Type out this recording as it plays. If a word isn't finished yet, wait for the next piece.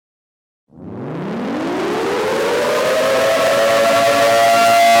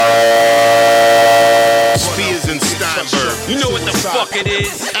it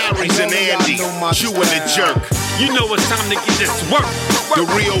is. Aries and Andy, Jew and the Jerk. You know it's time to get this work. The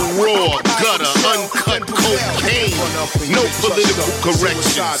real raw, gutter, uncut cocaine. No political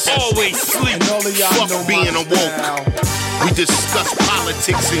corrections. Always sleep. Fuck being awoke. We discuss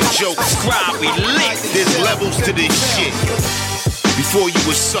politics and jokes. Subscribe, we lit. There's levels to this shit. Before you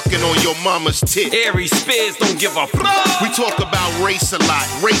was sucking on your mama's tit. Aries Spears don't give a fuck. We talk about race a lot,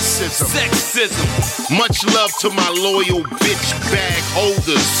 racism, Sexism. Much love to my loyal bitch bag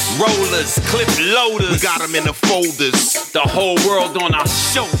holders. Rollers, clip loaders. We got them in the folders. The whole world on our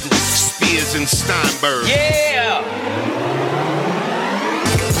shoulders. Spears and Steinberg. Yeah.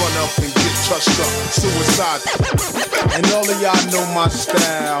 Run up and get touched up. Suicide. And all of y'all know my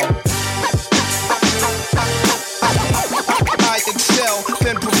style. I excel,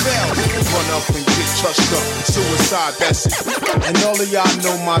 then prevail. Run up and get touched up. Suicide, that's it. And all of y'all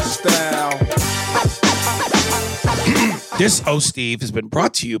know my style. This O Steve has been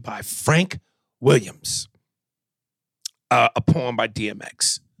brought to you by Frank Williams. A poem by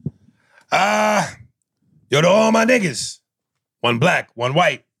DMX. Yo, to all my niggas, one black, one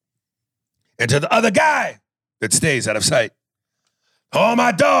white, and to the other guy that stays out of sight. All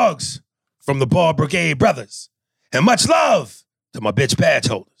my dogs from the Ball Brigade brothers, and much love to my bitch badge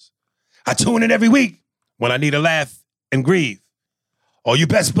holders. I tune in every week when I need a laugh and grieve. Or you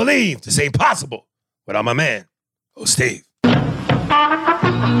best believe this ain't possible without my man, O Steve.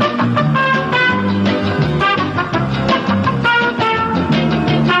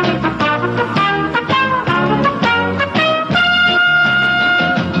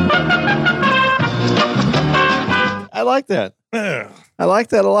 I like that. Yeah. I like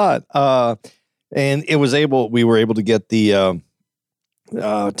that a lot. And we were able to get the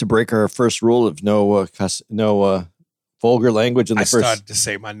to break our first rule of no vulgar language in the I first. started to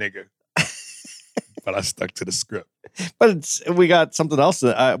say my nigga, but I stuck to the script. But we got something else.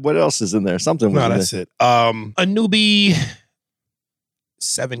 What else is in there? Something. No, was that's in it. A newbie,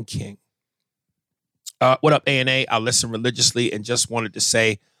 Seven King. What up, A&A? I listen religiously and just wanted to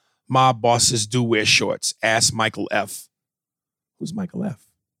say, mob bosses do wear shorts. Ask Michael F. Who's Michael F?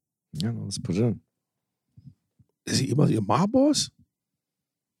 Yeah, let's put it in. Is he a mob boss?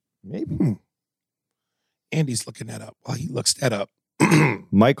 Maybe. Andy's looking that up. While he looks that up,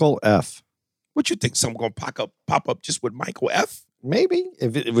 Michael F. what you think? Someone gonna pop up just with Michael F? Maybe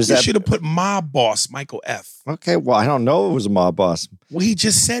if it was You that. should have put mob boss Michael F. Okay, well, I don't know. It was a mob boss. Well, he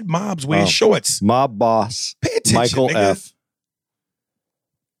just said mobs wear shorts. Mob boss. Pay attention, Michael nigga. F.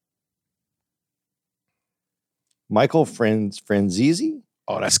 Michael Franzese?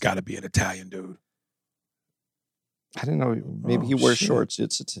 Oh, that's got to be an Italian dude. I don't know. Maybe he wears shorts.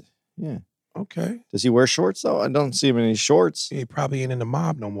 It's yeah. Okay. Does he wear shorts though? I don't see him in any shorts. He probably ain't in the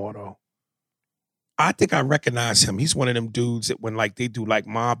mob no more though. I think I recognize him. He's one of them dudes that when like they do like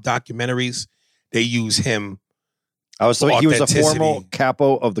mob documentaries, they use him. I was told he was a authenticity. former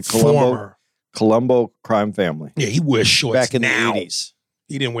capo of the Colombo crime family. Yeah, he wears shorts back in now. the 80s.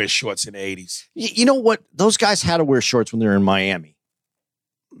 He didn't wear shorts in the 80s. You know what? Those guys had to wear shorts when they were in Miami.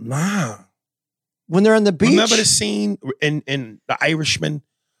 Nah. When they're on the beach. Remember the scene in The Irishman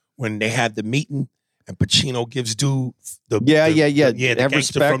when they had the meeting and Pacino gives dude the the the have gangster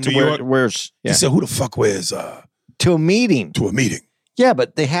respect from to New where York. wears. Yeah. He said, "Who the fuck wears to a meeting?" To a meeting. Yeah,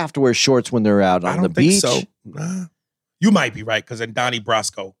 but they have to wear shorts when they're out on I don't the think beach. so. Nah. You might be right because in Donnie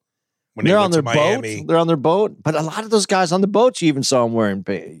Brasco, when they're they on went their to Miami, boat. They're on their boat. But a lot of those guys on the boats, you even saw them wearing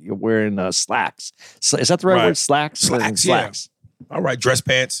slacks. Is that the right word? Slacks. Slacks. Slacks. Yeah. All right, dress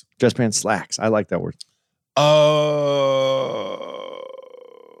pants. Dress pants, slacks. I like that word.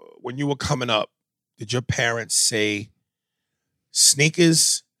 When you were coming up, did your parents say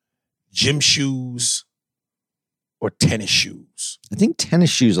sneakers, gym shoes, or tennis shoes? I think tennis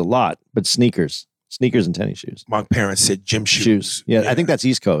shoes a lot, but sneakers and tennis shoes. My parents said gym shoes. Yeah, I think that's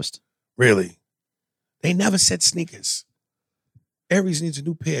East Coast. Really? They never said sneakers. Aries needs a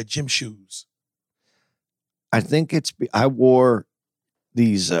new pair of gym shoes. I think I wore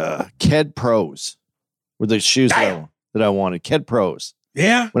these Ked Pros were the shoes that I wanted. Ked Pros.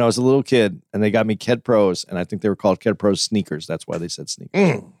 Yeah? When I was a little kid, and they got me Ked Pros, and I think they were called Ked Pros sneakers. That's why they said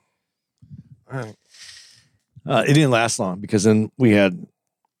sneakers. All right. It didn't last long because then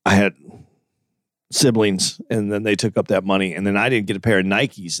I had siblings, and then they took up that money, and then I didn't get a pair of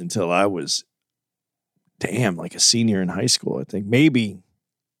Nikes until I was, like a senior in high school. I think maybe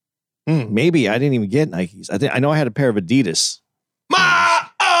I didn't even get Nikes. I know I had a pair of Adidas. My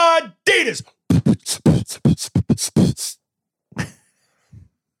Adidas.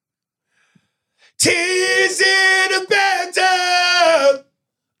 Tears in a bathtub.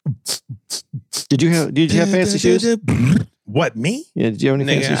 Did you have fancy shoes? What, me? Yeah, did you have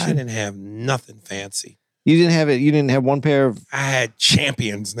any Nigga, fancy I shoes? didn't have nothing fancy. You didn't have it. You didn't have one pair of I had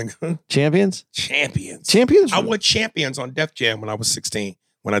champions, nigga. champions. Champions. I wore champions on Def Jam when I was 16.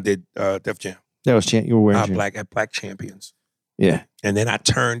 When I did Def Jam, That was you were wearing black champions. Yeah. And then I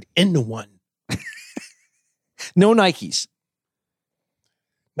turned into one. No Nikes.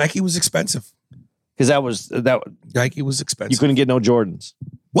 Nike was expensive. Because that Nike was expensive. you couldn't get no Jordans.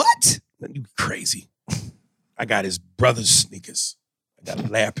 What? You crazy? I got his brother's sneakers. I got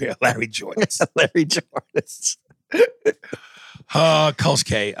a pair of Larry Jordans. Larry Jordans. Kulsh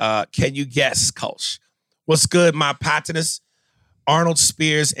K. Can you guess, Kulsh? What's good, my partners? Arnold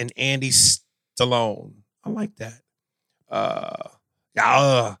Spears and Andy Stallone. I like that.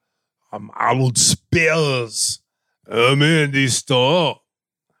 I'm Arnold Spears. I'm Andy Stallone.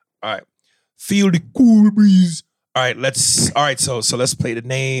 All right. Feel the cool breeze. All right, so let's play the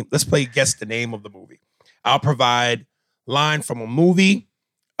name. Let's play guess the name of the movie. I'll provide line from a movie.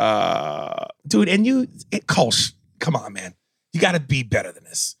 Dude, and Kulsh, come on, man. You got to be better than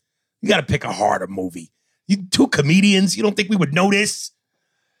this. You got to pick a harder movie. You two comedians, you don't think we would know this?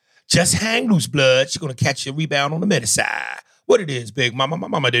 Just hang loose, blood. She's going to catch a rebound on the middle side. What it is, big mama. My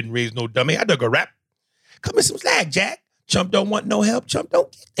mama didn't raise no dummy. I dug a rap. Come in some slag, Jack. Chump don't want no help. Chump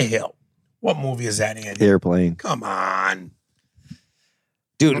don't get the help. What movie is that in? Airplane. Come on.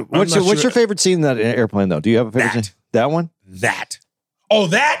 Dude, what's your favorite scene in that airplane, though? Do you have a favorite scene? That one? That. Oh,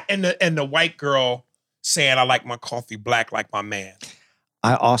 that and the white girl saying, I like my coffee black like my man.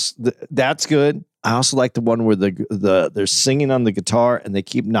 That's good. I also like the one where they're singing on the guitar and they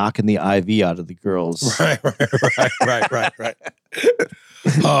keep knocking the IV out of the girls. Right.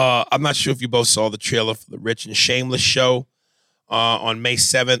 I'm not sure if you both saw the trailer for the Rich and Shameless show. On May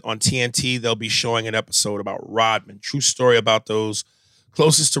 7th on TNT, they'll be showing an episode about Rodman. True story about those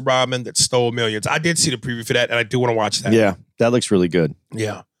closest to Rodman that stole millions. I did see the preview for that, and I do want to watch that. Yeah, that looks really good.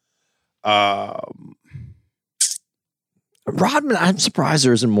 Yeah. Rodman, I'm surprised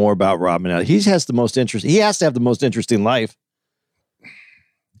there isn't more about Rodman. He has the most interest. He has to have the most interesting life.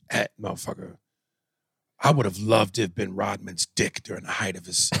 That motherfucker. I would have loved to have been Rodman's dick during the height of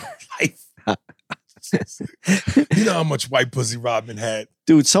his life. You know how much white pussy Rodman had?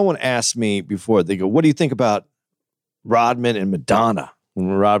 Dude, someone asked me before, they go, what do you think about Rodman and Madonna? When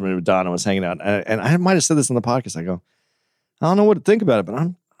Rodman and Madonna was hanging out. And I might have said this on the podcast. I go, I don't know what to think about it, but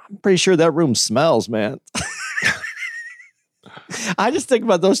I'm pretty sure that room smells, man. I just think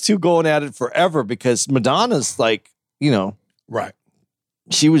about those two going at it forever because Madonna's like, right.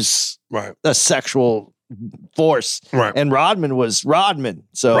 She was a sexual force. Right. And Rodman was Rodman.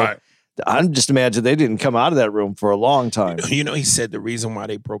 So I'm just imagine they didn't come out of that room for a long time. He said the reason why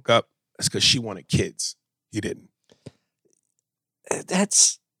they broke up is because she wanted kids. He didn't. I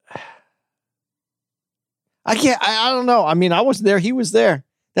don't know. I mean, I wasn't there. He was there.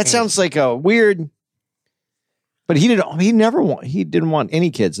 That sounds like a weird, but he didn't want any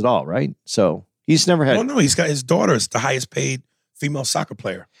kids at all. Right. So he's never had. Oh no, he's got his daughter is the highest paid female soccer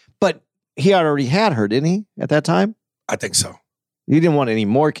player. But he already had her, didn't he? At that time? I think so. He didn't want any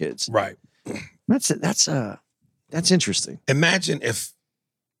more kids. Right. That's interesting. Imagine if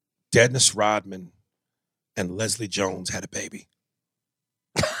Dennis Rodman and Leslie Jones had a baby.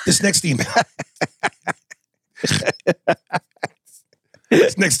 This next email.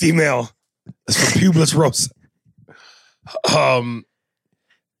 This next email is from Publius Rosa.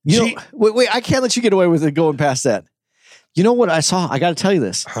 Wait, I can't let you get away with it going past that. You know what I saw? I got to tell you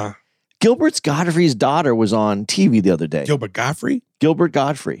this. Huh? Gilbert Gottfried's daughter was on TV the other day. Gilbert Gottfried? Gilbert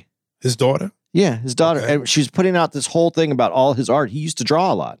Gottfried. His daughter? Yeah, his daughter. Okay. And she's putting out this whole thing about all his art. He used to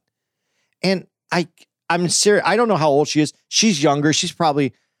draw a lot. And I'm serious. I don't know how old she is. She's younger. She's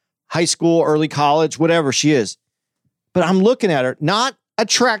probably high school, early college, whatever she is. But I'm looking at her, not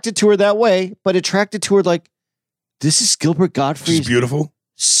attracted to her that way, but attracted to her like, this is Gilbert Gottfried's. She's beautiful.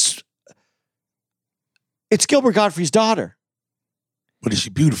 It's Gilbert Gottfried's daughter. But is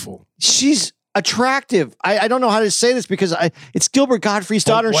she beautiful? She's attractive. I don't know how to say this because it's Gilbert Gottfried's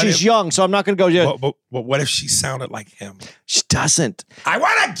daughter and she's young, so I'm not going to go. But what if she sounded like him? She doesn't. I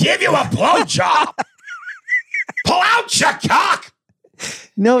want to give you a blowjob. Pull out your cock.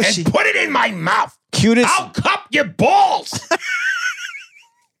 No, and put it in my mouth. Cutest. I'll cup your balls.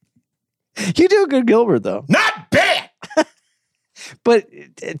 You do a good Gilbert, though. Not bad. But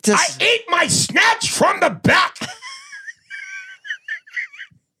I eat my snatch from the back.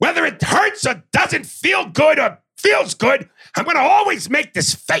 Whether it hurts or doesn't feel good or feels good, I'm going to always make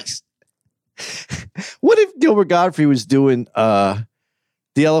this face. What if Gilbert Gottfried was doing the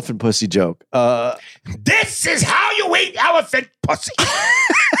elephant pussy joke? This is how you eat elephant pussy.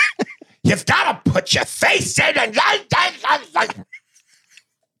 You've got to put your face in and...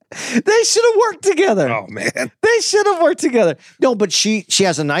 They should have worked together. Oh, man. They should have worked together. No, but she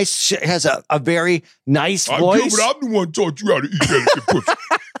has a very nice voice. I'm the one taught you how to eat delicate pussy.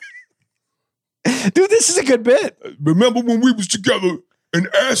 Dude, this is a good bit. Remember when we was together in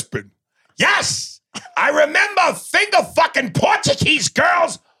Aspen? Yes, I remember finger fucking Portuguese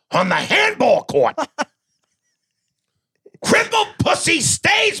girls on the handball court. Crippled pussy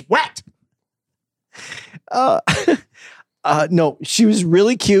stays wet. No, she was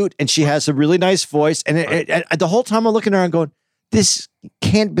really cute and she has a really nice voice. And the whole time I'm looking at her and going, this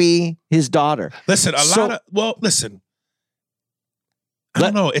can't be his daughter. Listen, listen. I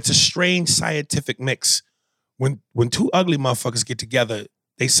don't know. It's a strange scientific mix. When two ugly motherfuckers get together,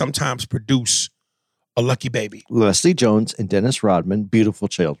 they sometimes produce a lucky baby. Leslie Jones and Dennis Rodman, beautiful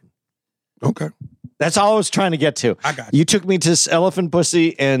children. Okay. That's all I was trying to get to. I got you. You took me to Elephant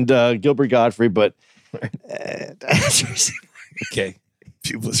Pussy and Gilbert Godfrey, but... Okay.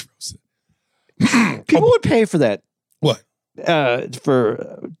 Pubis roasted. People would pay for that. What?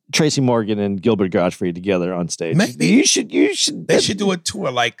 For Tracy Morgan and Gilbert Godfrey together on stage. Maybe. You should. They should do a tour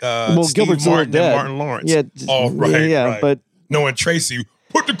like Steve Gilbert's Martin dead. and Martin Lawrence. Yeah. Oh, right. Yeah, right. but knowing Tracy,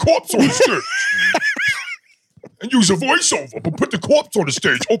 put the corpse on the stage. And use a voiceover, but put the corpse on the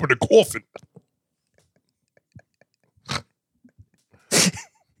stage, open the coffin.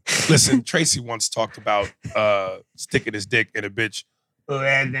 Listen, Tracy once talked about sticking his dick in a bitch. So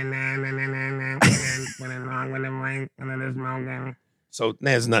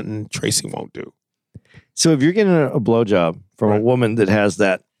there's nothing Tracy won't do. so if you're getting a blowjob from a woman that has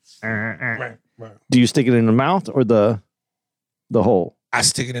that, Right. do you stick it in the mouth or the hole? I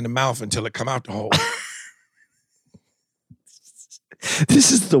stick it in the mouth until it come out the hole.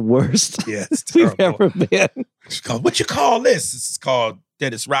 This is the worst Yeah, it's we've terrible. ever been. It's called, what you call this? This is called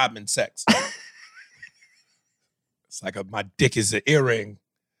Dennis Rodman sex. It's like my dick is an earring.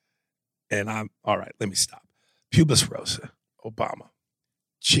 And I'm, all right, let me stop. Pubis Rosa, Obama.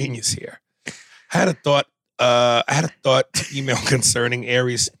 Genius here. I had a thought to email concerning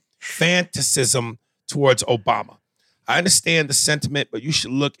Aries' fantasism towards Obama. I understand the sentiment, but you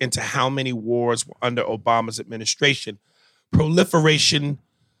should look into how many wars were under Obama's administration. Proliferation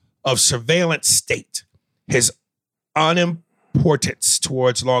of surveillance state, his unimportance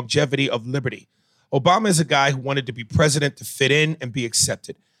towards longevity of liberty. Obama is a guy who wanted to be president to fit in and be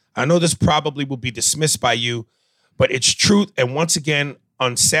accepted. I know this probably will be dismissed by you, but it's truth. And once again,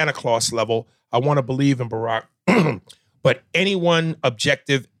 on Santa Claus level, I want to believe in Barack. But anyone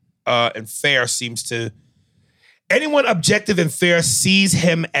objective and fair sees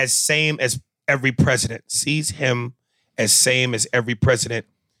him as same as every president. Sees him as same as every president,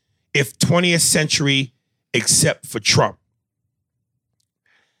 if 20th century, except for Trump.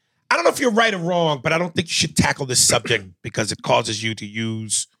 I don't know if you're right or wrong, but I don't think you should tackle this subject because it causes you to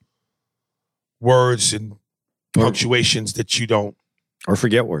use words and punctuations that you don't. Or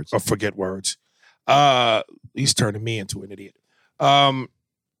forget words. He's turning me into an idiot.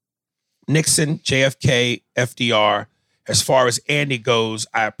 Nixon, JFK, FDR. As far as Andy goes,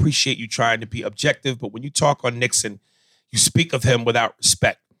 I appreciate you trying to be objective, but when you talk on Nixon, you speak of him without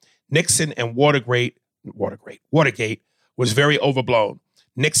respect. Nixon and Watergate was very overblown.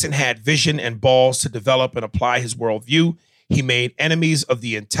 Nixon had vision and balls to develop and apply his worldview. He made enemies of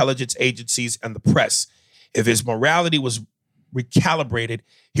the intelligence agencies and the press. If his morality was recalibrated,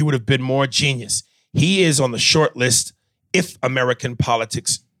 he would have been more genius. He is on the short list of American political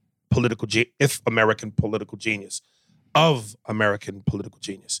genius.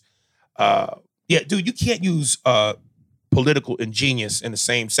 Yeah, dude, you can't use political and genius in the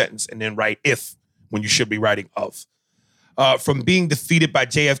same sentence and then write if when you should be writing of. From being defeated by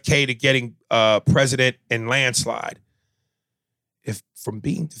JFK to getting president in landslide.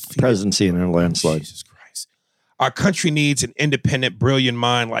 Presidency in a landslide. Jesus Christ. Our country needs an independent, brilliant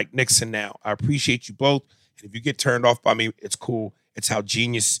mind like Nixon now. I appreciate you both. And if you get turned off by me, it's cool. It's how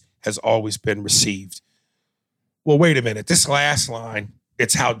genius has always been received. Well, wait a minute. This last line,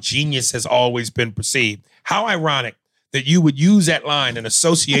 it's how genius has always been perceived. How ironic that you would use that line in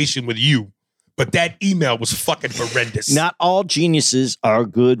association with you, but that email was fucking horrendous. Not all geniuses are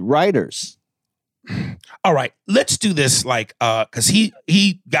good writers. All right, let's do this because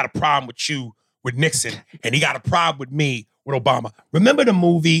he got a problem with you with Nixon, and he got a problem with me with Obama. Remember the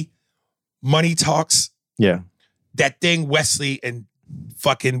movie Money Talks? Yeah. That thing Wesley and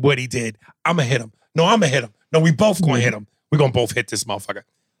fucking Woody did. I'm going to hit him. No, I'm going to hit him. No, we both going to hit him. We're going to both hit this motherfucker.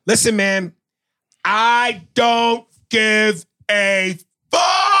 Listen, man, I don't give a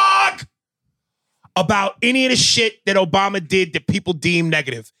fuck about any of the shit that Obama did that people deem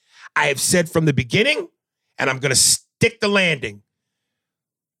negative. I have said from the beginning, and I'm going to stick the landing.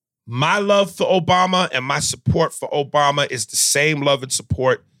 My love for Obama and my support for Obama is the same love and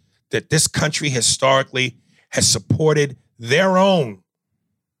support that this country historically has supported their own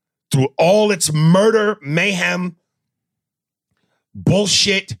through all its murder, mayhem,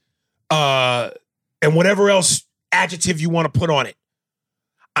 bullshit, and whatever else adjective you want to put on it.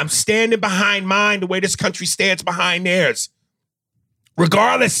 I'm standing behind mine the way this country stands behind theirs,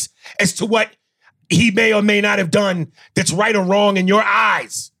 regardless as to what he may or may not have done that's right or wrong in your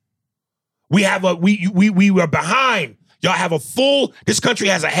eyes. We were behind. Y'all have a full, this country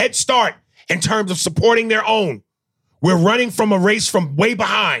has a head start in terms of supporting their own. We're running from a race from way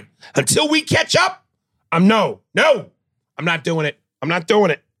behind. Until we catch up, I'm not doing it. I'm not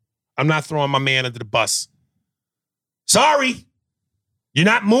doing it. I'm not throwing my man under the bus. Sorry. You're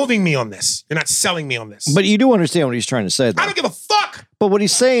not moving me on this. You're not selling me on this. But you do understand what he's trying to say, though. I don't give a fuck. But what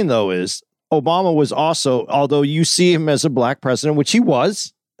he's saying, though, is Obama was also, although you see him as a black president, which he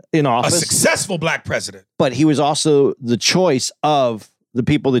was in office. A successful black president. But he was also the choice of the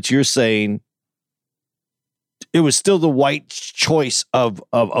people that you're saying. It was still the white choice of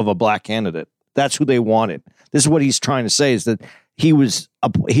a black candidate. That's who they wanted. This is what he's trying to say, is that he was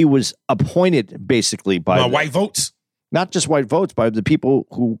appointed basically by white votes. Not just white votes, by the people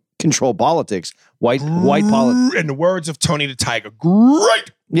who control politics. White politics. In the words of Tony the Tiger,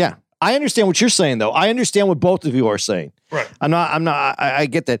 great. Yeah. I understand what you're saying, though. I understand what both of you are saying. Right. I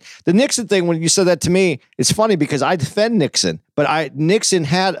get that. The Nixon thing, when you said that to me, it's funny because I defend Nixon, but Nixon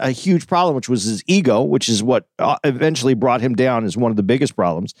had a huge problem, which was his ego, which is what eventually brought him down as one of the biggest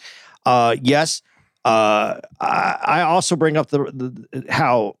problems. Yes. I also bring up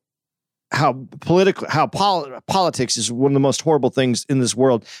how politics is one of the most horrible things in this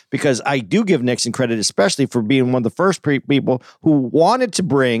world, because I do give Nixon credit, especially for being one of the first people who wanted to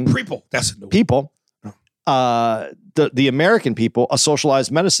bring the American people a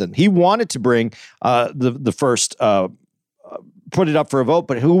socialized medicine. He wanted to bring the first put it up for a vote,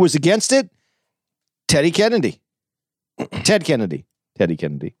 but who was against it? Ted Kennedy. I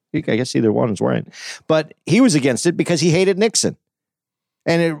guess either one is right, but he was against it because he hated Nixon.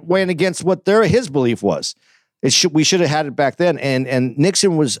 And it went against what his belief was. We should have had it back then. And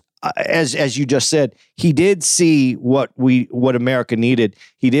Nixon was, as you just said, he did see what America needed.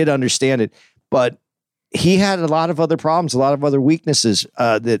 He did understand it, but he had a lot of other problems, a lot of other weaknesses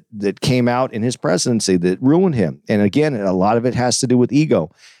that came out in his presidency that ruined him. And again, a lot of it has to do with ego.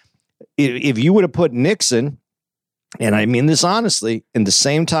 If you would have put Nixon, and I mean this honestly, in the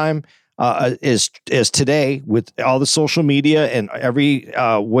same time as today, with all the social media and every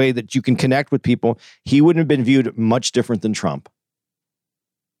way that you can connect with people, he wouldn't have been viewed much different than Trump.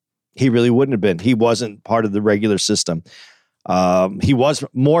 He really wouldn't have been. He wasn't part of the regular system. He was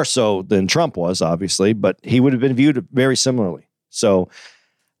more so than Trump was, obviously, but he would have been viewed very similarly. So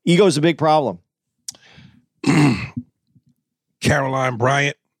ego is a big problem. Caroline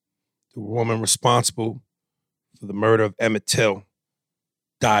Bryant, the woman responsible for the murder of Emmett Till,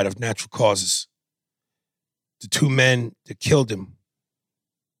 died of natural causes. The two men that killed him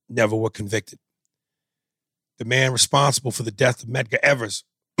never were convicted. The man responsible for the death of Medgar Evers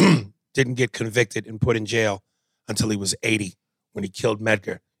didn't get convicted and put in jail until he was 80, when he killed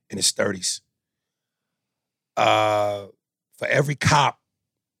Medgar in his 30s. For every cop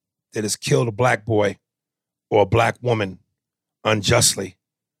that has killed a black boy or a black woman unjustly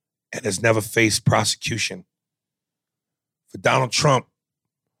and has never faced prosecution, for Donald Trump,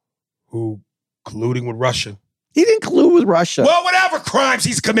 who colluding with Russia. He didn't collude with Russia. Well, whatever crimes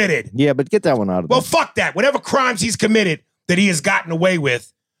he's committed. Yeah, but get that one out of there. Well, fuck that. Whatever crimes he's committed that he has gotten away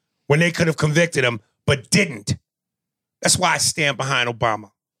with when they could have convicted him, but didn't. That's why I stand behind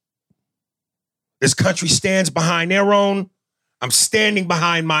Obama. This country stands behind their own. I'm standing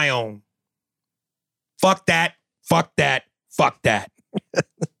behind my own. Fuck that. Fuck that. Fuck that.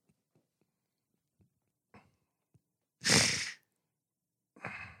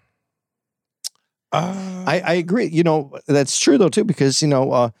 I agree. That's true, though, too, because,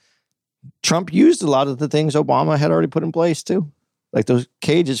 Trump used a lot of the things Obama had already put in place, too. Like those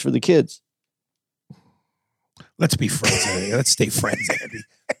cages for the kids. Let's be friends, Andy. Let's stay friends, Andy.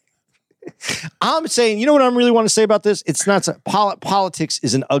 I'm saying, you know what I really want to say about this? It's not politics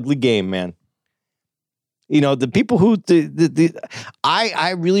is an ugly game, man. The people who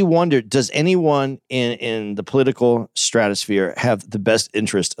I really wonder, does anyone in the political stratosphere have the best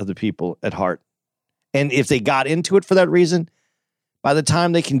interest of the people at heart? And if they got into it for that reason, by the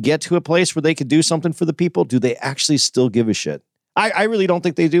time they can get to a place where they could do something for the people, do they actually still give a shit? I really don't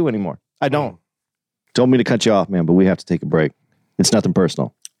think they do anymore. I don't. Told me to cut you off, man, but we have to take a break. It's nothing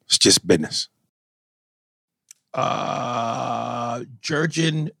personal. It's just business.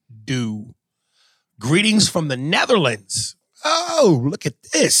 Jurgen Du. Greetings from the Netherlands. Oh, look at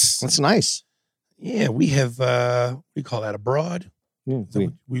this. That's nice. Yeah, we have, we call that abroad. Yeah,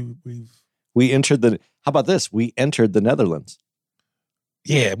 We've we entered the, how about this? We entered the Netherlands.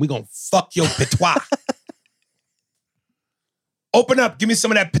 Yeah, we gonna fuck your patois. Open up, give me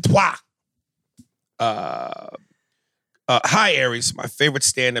some of that patois. Hi, Aries. My favorite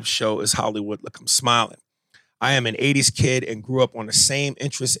stand-up show is Hollywood. Look, I'm smiling. I am an 80s kid and grew up on the same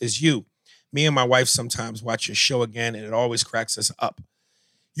interests as you. Me and my wife sometimes watch your show again, and it always cracks us up.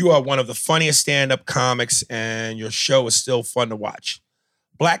 You are one of the funniest stand-up comics, and your show is still fun to watch.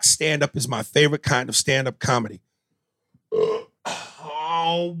 Black stand-up is my favorite kind of stand-up comedy.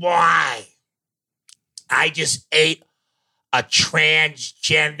 Oh, boy. I just ate a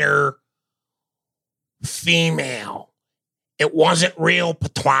transgender female. It wasn't real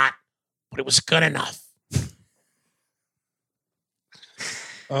patois, but it was good enough.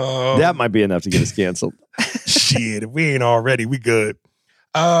 That might be enough to get us canceled. Shit, if we ain't already, we good.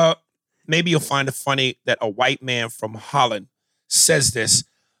 Maybe you'll find it funny that a white man from Holland says this,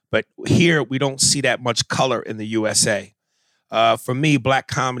 but here we don't see that much color in the USA. For me, black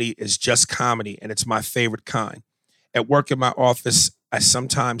comedy is just comedy, and it's my favorite kind. At work in my office, I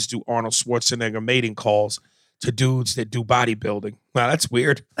sometimes do Arnold Schwarzenegger mating calls to dudes that do bodybuilding. Wow, that's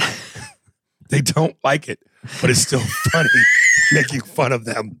weird. They don't like it, but it's still funny making fun of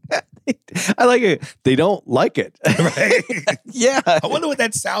them. I like it. They don't like it. Right? Yeah. I wonder what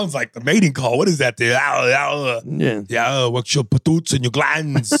that sounds like, the mating call. What is that there? Yeah, what's your patoots and your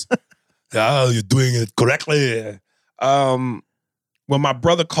glands? You're doing it correctly. When my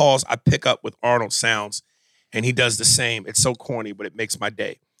brother calls, I pick up with Arnold sounds, and he does the same. It's so corny, but it makes my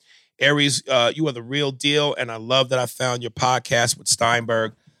day. Aries, you are the real deal, and I love that I found your podcast with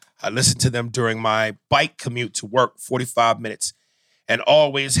Steinberg. I listen to them during my bike commute to work, 45 minutes, and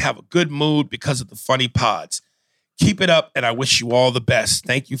always have a good mood because of the funny pods. Keep it up, and I wish you all the best.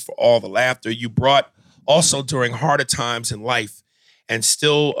 Thank you for all the laughter you brought, also during harder times in life, and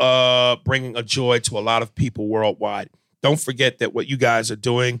still bringing a joy to a lot of people worldwide. Don't forget that what you guys are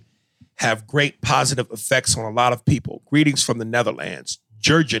doing have great positive effects on a lot of people. Greetings from the Netherlands.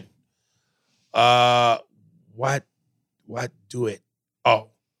 Jurgen. What do it? Oh,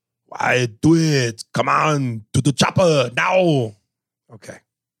 why do it? Come on, to the chopper now. Okay.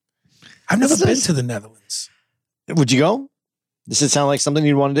 I've never been to the Netherlands. Would you go? Does it sound like something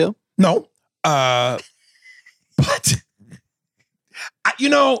you'd want to do? No. But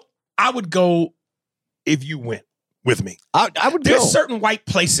I would go if you went with me. I would go. There's certain white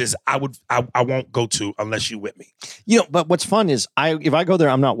places I won't go to unless you with me. But what's fun is if I go there,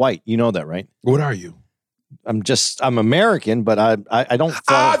 I'm not white. You know that, right? What are you? I'm American, but I don't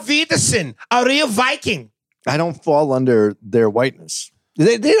fall. Wiedersehen, a real Viking. I don't fall under their whiteness.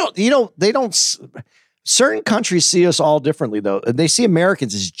 They don't. Certain countries see us all differently, though. They see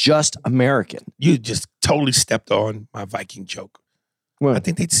Americans as just American. You just totally stepped on my Viking joke. What? I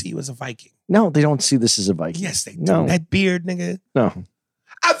think they'd see you as a Viking. No, they don't see this as a Viking. Yes, they do. No. That beard, nigga. No.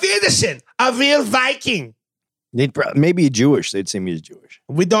 A Wiedersehen, a real Viking. Maybe Jewish. They'd see me as Jewish.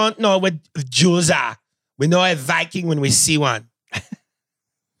 We don't know what Jews are. We know a Viking when we see one.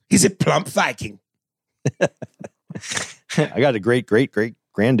 He's a plump Viking. I got a great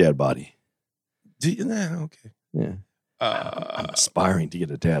granddad body. Do you? Nah, okay. Yeah. I'm aspiring to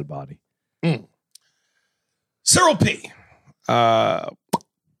get a dad body. Cyril P. What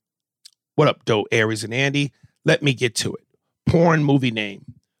up, Doe, Aries, and Andy? Let me get to it. Porn movie name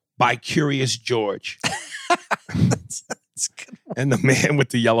by Curious George. That's good. And the man with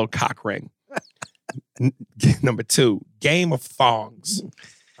the yellow cock ring. Number 2, Game of Thongs.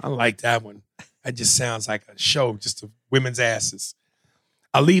 I like that one. That just sounds like a show just of women's asses.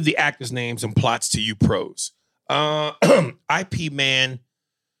 I'll leave the actors' names and plots to you pros. IP Man,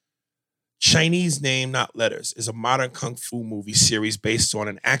 Chinese Name, Not Letters, is a modern kung fu movie series based on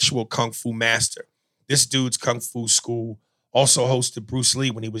an actual kung fu master. This dude's kung fu school also hosted Bruce Lee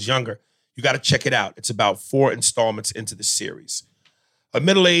when he was younger. You got to check it out. It's about 4 installments into the series. A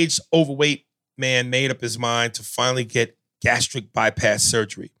middle-aged, overweight man made up his mind to finally get gastric bypass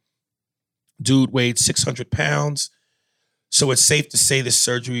surgery. Dude weighed 600 pounds, so it's safe to say this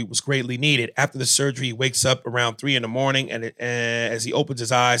surgery was greatly needed. After the surgery, he wakes up around 3 a.m, and as he opens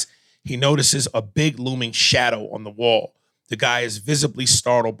his eyes, he notices a big looming shadow on the wall. The guy is visibly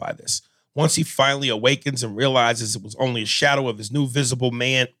startled by this. Once he finally awakens and realizes it was only a shadow of his new visible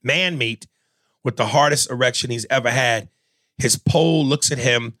man meat with the hardest erection he's ever had, his pole looks at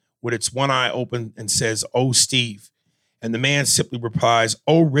him with its one eye open and says, "Oh, Steve." And the man simply replies,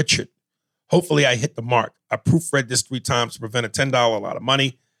 "Oh, Richard, hopefully I hit the mark. I proofread this 3 times to prevent a $10 a lot of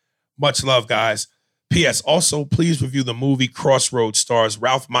money. Much love, guys. P.S. Also, please review the movie Crossroads stars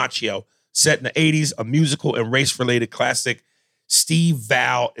Ralph Macchio, set in the 80s, a musical and race-related classic. Steve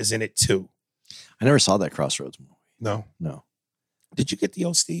Val is in it too." I never saw that Crossroads movie. No. Did you get the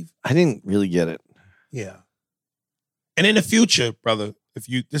old Steve? I didn't really get it. Yeah. And in the future, brother, if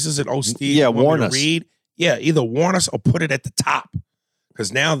this is an old Steve, yeah, you want warn me to us. read, either warn us or put it at the top.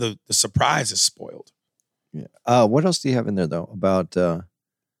 Because now the surprise is spoiled. Yeah. What else do you have in there though about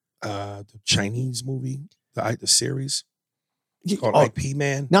The Chinese movie, the series called oh, IP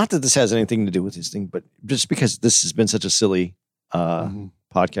Man. Not that this has anything to do with this thing, but just because this has been such a silly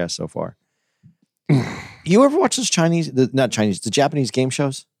podcast so far. You ever watch those the Japanese game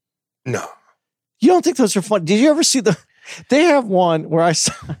shows? No. You don't think those are fun? Did you ever see they have one where I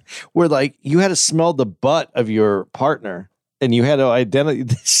saw where like you had to smell the butt of your partner and you had to identify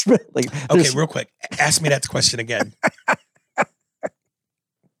Okay, real quick. Ask me that question again.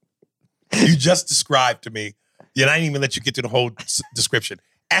 You just described to me. Yeah, I didn't even let you get to the whole description.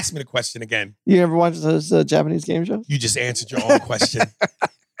 Ask me the question again. You ever watch those Japanese game shows? You just answered your own question.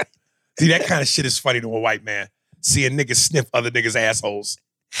 See, that kind of shit is funny to a white man. Seeing niggas sniff other niggas' assholes.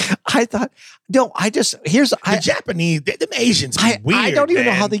 I thought, no, the Japanese, them Asians be weird, I don't even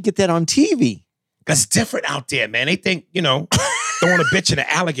know how they get that on TV. That's different out there, man. They think, throwing a bitch in an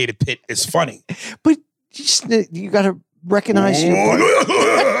alligator pit is funny. But you got to recognize your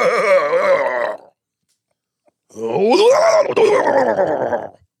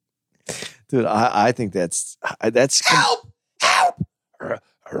Dude, I think that's help.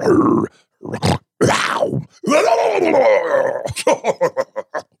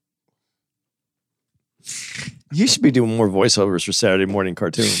 You should be doing more voiceovers for Saturday morning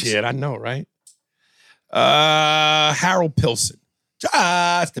cartoons. Shit, I know, right? Harold Pilson.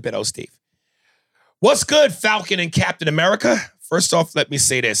 Just a bit, Steve. What's good, Falcon and Captain America? First off, let me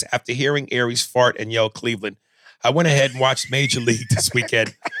say this. After hearing Aries fart and yell Cleveland, I went ahead and watched Major League this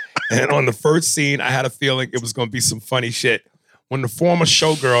weekend. And on the first scene, I had a feeling it was going to be some funny shit. When the former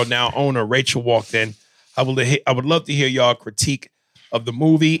showgirl, now owner, Rachel walked in, I would love to hear y'all critique of the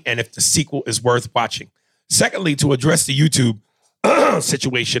movie and if the sequel is worth watching. Secondly, to address the YouTube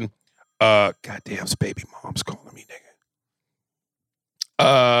situation, goddamn, baby mom's calling me,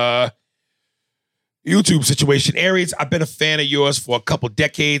 nigga. YouTube situation. Aries, I've been a fan of yours for a couple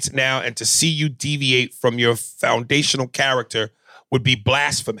decades now, and to see you deviate from your foundational character would be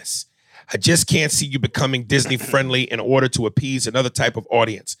blasphemous. I just can't see you becoming Disney friendly in order to appease another type of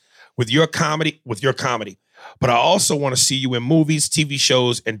audience with your comedy. But I also want to see you in movies, TV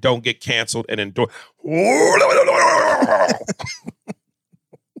shows, and don't get canceled and endorse.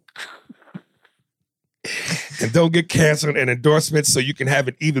 And don't get canceled and endorsements so you can have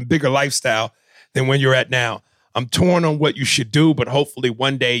an even bigger lifestyle than when you're at now. I'm torn on what you should do, but hopefully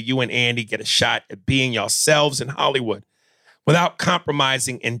one day you and Andy get a shot at being yourselves in Hollywood without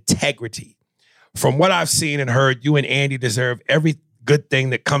compromising integrity. From what I've seen and heard, you and Andy deserve every good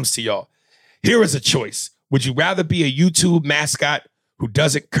thing that comes to y'all. Here is a choice. Would you rather be a YouTube mascot who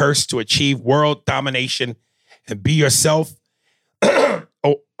doesn't curse to achieve world domination and be yourself,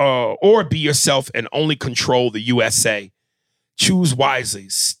 or be yourself and only control the USA? Choose wisely.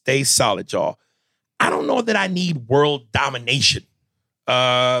 Stay solid, y'all. I don't know that I need world domination.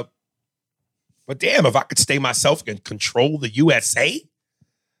 But damn, if I could stay myself and control the USA,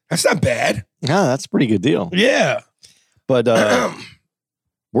 that's not bad. Yeah, that's a pretty good deal. Yeah. But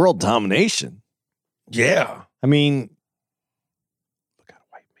world domination. Yeah. I mean, look at a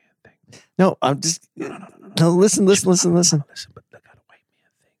white man thing. No, I'm just no, listen. Listen, but look at a white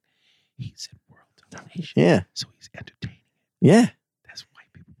man thing. He's in world domination. Yeah. So he's entertaining. Yeah. That's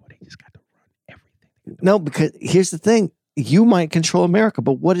white people. They just got to run everything. No, because here's the thing. You might control America,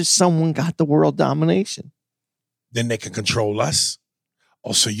 but what if someone got the world domination? Then they can control us.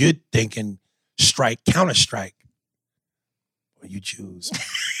 Oh, so you're thinking strike, counter-strike. Well, you choose.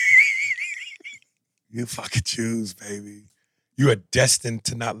 You fucking choose, baby. You are destined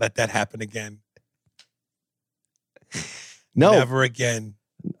to not let that happen again. No. Never again.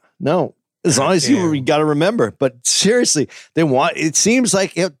 No. As long as you got to remember. But seriously, it seems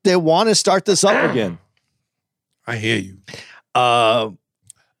like they want to start this up again. I hear you.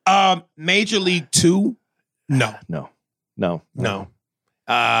 Major League 2? No.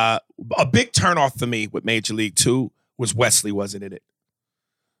 A big turnoff for me with Major League 2 was Wesley wasn't in it.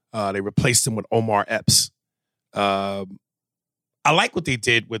 They replaced him with Omar Epps. I like what they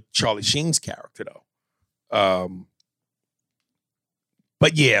did with Charlie Sheen's character, though.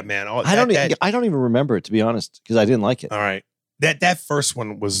 But yeah, man. I don't even remember it, to be honest, because I didn't like it. All right. That first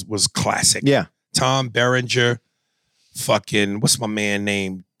one was classic. Yeah. Tom Berenger, fucking, what's my man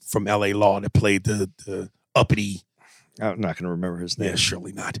name from LA Law that played the uppity? I'm not going to remember his name. Yeah,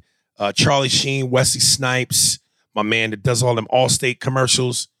 surely not. Charlie Sheen, Wesley Snipes, my man that does all them Allstate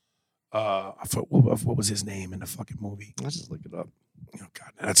commercials. I forgot, what was his name in the fucking movie? Let's just look it up. Oh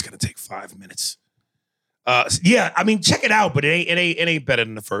God, that's gonna take 5 minutes. Yeah, I mean, check it out, but it ain't better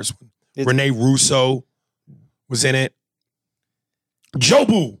than the first one. Rene Russo was in it.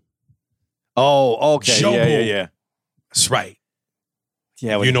 Jobu. Oh, okay. Jobu. Yeah. That's right.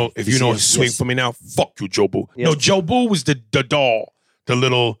 Yeah, If you know swing for me now, fuck you, Jobu. Yes. No, Jobu was the doll, the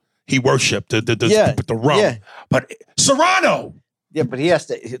little he worshipped the rum. Yeah. But Serrano. Yeah, but he has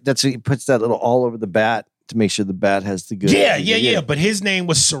to. He puts that little all over the bat to make sure the bat has the good. Yeah. But his name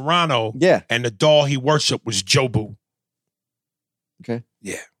was Serrano. Yeah. And the doll he worshipped was Jobu. Okay.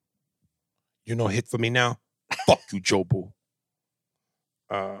 Yeah. You know, hit for me now. Fuck you, Jobu.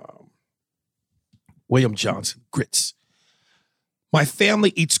 William Johnson, grits. My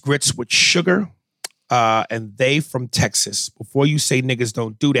family eats grits with sugar, and they from Texas. Before you say niggas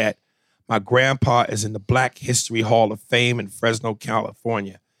don't do that, my grandpa is in the Black History Hall of Fame in Fresno,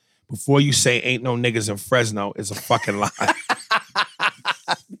 California. Before you say ain't no niggas in Fresno is a fucking lie.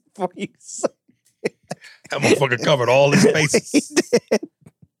 Before you say that motherfucker covered all his bases.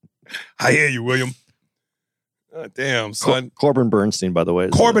 I hear you, William. Oh, damn, son. Corbin Bernstein, by the way.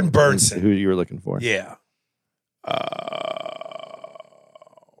 Corbin Bernstein. Who you were looking for. Yeah.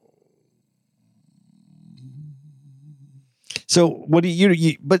 So what do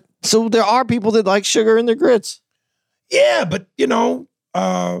you but so there are people that like sugar in their grits. Yeah, but you know,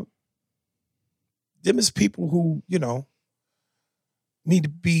 them is people who, you know, need to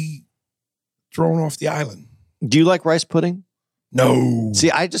be thrown off the island. Do you like rice pudding? No.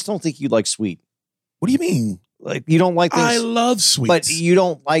 See, I just don't think you like sweet. What do you mean? Like you don't like things. I love sweets. But you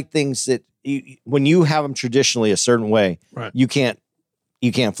don't like things that when you have them traditionally a certain way, right. you can't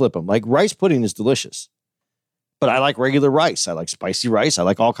flip them. Like rice pudding is delicious. But I like regular rice. I like spicy rice. I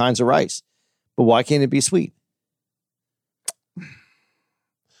like all kinds of rice. But why can't it be sweet?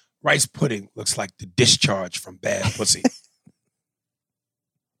 Rice pudding looks like the discharge from bad pussy.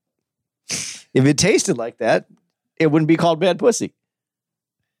 If it tasted like that, it wouldn't be called bad pussy.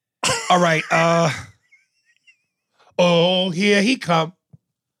 All right. Oh, here he come.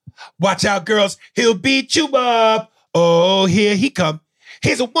 Watch out, girls. He'll beat you up. Oh, here he come.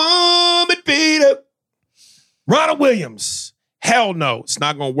 He's a woman beater. Ronald Williams. Hell no. It's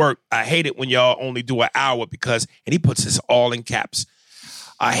not going to work. I hate it when y'all only do an hour because, and he puts this all in caps.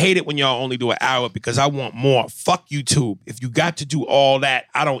 I hate it when y'all only do an hour because I want more. Fuck YouTube. If you got to do all that,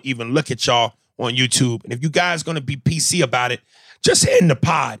 I don't even look at y'all on YouTube. And if you guys going to be PC about it, just end the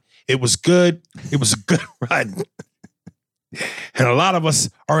pod. It was good. It was a good run. And a lot of us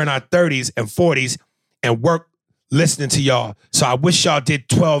are in our 30s and 40s and work listening to y'all. So I wish y'all did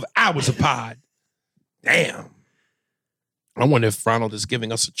 12 hours of pod. Damn. I wonder if Ronald is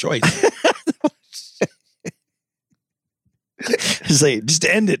giving us a choice. Say, just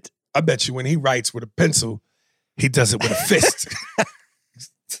end it. I bet you when he writes with a pencil, he does it with a fist.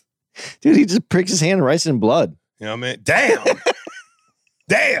 Dude, he just pricks his hand and writes it in blood. You know what I mean? Damn.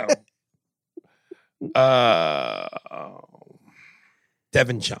 Damn.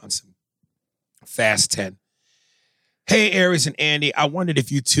 Devin Johnson. Fast 10. Hey, Aries and Andy. I wondered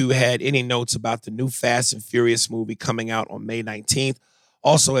if you two had any notes about the new Fast and Furious movie coming out on May 19th.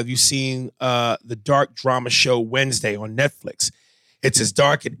 Also, have you seen the dark drama show Wednesday on Netflix? It's as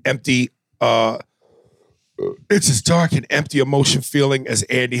dark and empty. It's as dark and empty emotion feeling as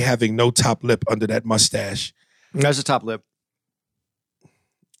Andy having no top lip under that mustache. There's a top lip.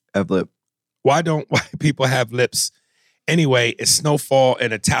 I have lip. Why don't white people have lips? Anyway, it's Snowfall,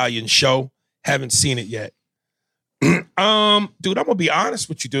 an Italian show. Haven't seen it yet. Dude, I'm gonna be honest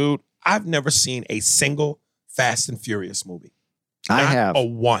with you, dude. I've never seen a single Fast and Furious movie. I have a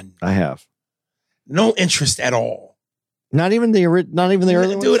one. I have no interest at all. Not even the early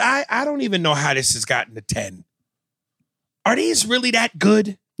ones? Dude, I don't even know how this has gotten to 10. Are these really that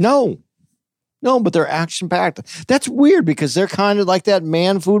good? No, but they're action packed. That's weird because they're kind of like that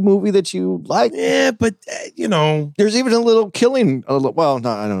man food movie that you like. Yeah, but you know, there's even a little killing. Well, no,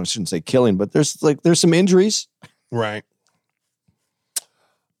 I shouldn't say killing, but there's some injuries. Right.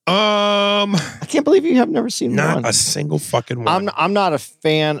 I can't believe you have never seen not one. A single fucking one. I'm not a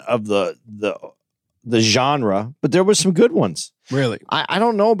fan of the genre, but there was some good ones. Really? I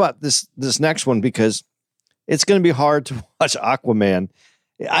don't know about this next one because it's going to be hard to watch Aquaman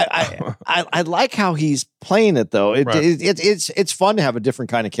I like how he's playing it though. It's fun to have a different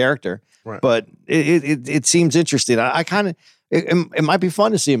kind of character, but it seems interesting. I kind of it might be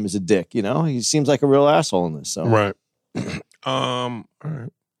fun to see him as a dick. You know, he seems like a real asshole in this. So right. All right.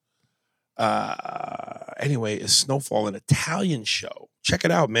 Anyway, is Snowfall an Italian show? Check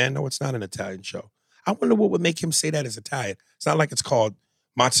it out, man. No, it's not an Italian show. I wonder what would make him say that is Italian. It's not like it's called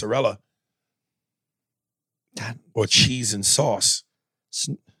mozzarella or cheese and sauce.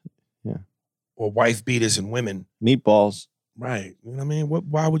 Yeah. Or wife beaters and women. Meatballs. Right. You know what I mean?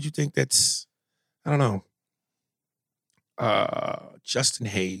 Why would you think that's, I don't know. Justin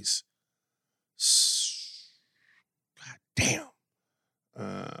Hayes. God damn.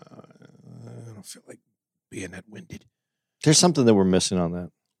 I don't feel like being that winded. There's something that we're missing on that.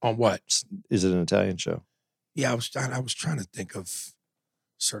 On what? Is it an Italian show? Yeah, I was trying to think of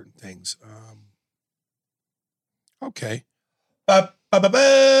certain things. Okay. Yeah.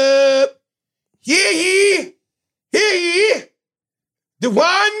 The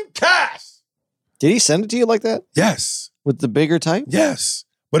one cast. Did he send it to you like that? Yes. With the bigger type? Yes.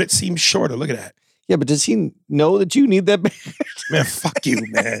 But it seems shorter. Look at that. Yeah, but does he know that you need that big? Man, fuck you,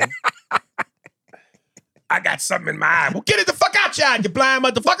 man. I got something in my eye. Well, get it the fuck out, y'all, you blind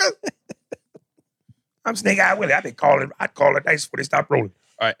motherfucker. I'm Snake Eye Willie. I'd call it nice before they stop rolling.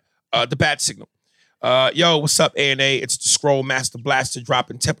 All right. The bat signal. Yo, what's up, A&A? It's the Scroll Master Blaster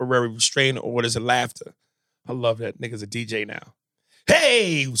dropping temporary restraining orders of laughter. I love that. Nigga's a DJ now.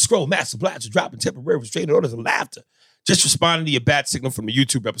 Hey, Scroll Master Blaster dropping temporary restraining orders of laughter. Just responding to your bat signal from the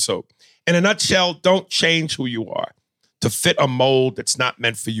YouTube episode. In a nutshell, don't change who you are to fit a mold that's not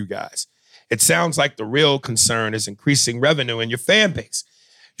meant for you guys. It sounds like the real concern is increasing revenue in your fan base.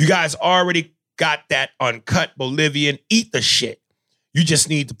 You guys already got that uncut Bolivian ether shit. You just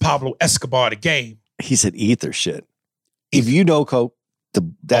need the Pablo Escobar the game. He said ether shit. If you know coke,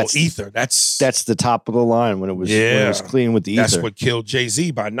 that's ether. That's the top of the line when it was clean with the ether. That's what killed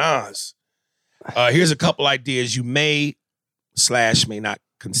Jay-Z by Nas. Here's a couple ideas you may / may not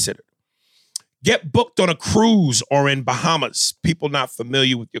consider. Get booked on a cruise or in Bahamas. People not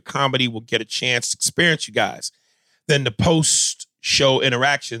familiar with your comedy will get a chance to experience you guys. Then the post-show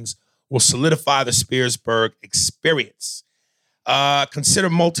interactions will solidify the Spearsburg experience.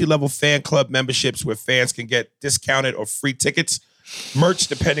 Consider multi-level fan club memberships where fans can get discounted or free tickets, merch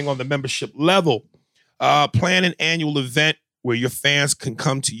depending on the membership level. Plan an annual event where your fans can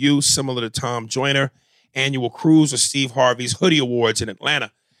come to you, similar to Tom Joyner annual cruise or Steve Harvey's Hoodie Awards in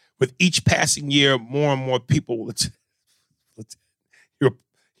Atlanta. With each passing year, more and more people, your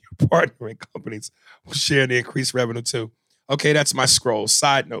partnering companies will share the increased revenue too. Okay, that's my scroll.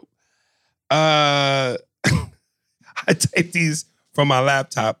 Side note. I type these from my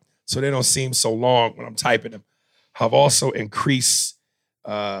laptop so they don't seem so long when I'm typing them. I've also increased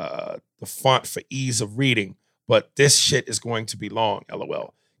the font for ease of reading, but this shit is going to be long,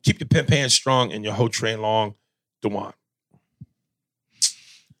 LOL. Keep your pimp hands strong and your hoe train long, Dewan.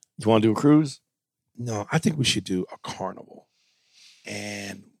 You want to do a cruise? No, I think we should do a carnival.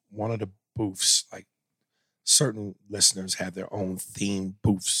 And one of the booths, like certain listeners have their own themed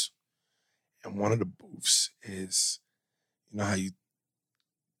booths. And one of the booths is, you know how you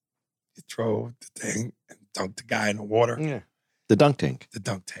throw the thing and dunk the guy in the water? Yeah. The dunk tank. The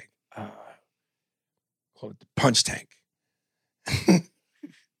dunk tank. Call it the punch tank.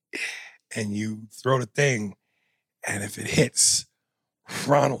 And you throw the thing, and if it hits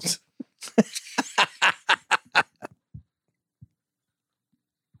Ronald. It's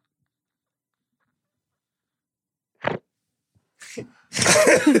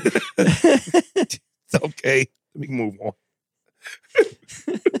okay. Let me move on.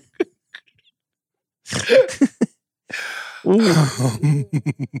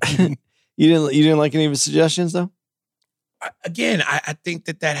 You didn't like any of his suggestions though? Again, I think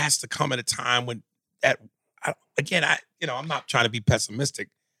that has to come at a time when I'm not trying to be pessimistic,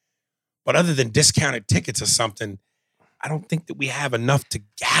 but other than discounted tickets or something, I don't think that we have enough to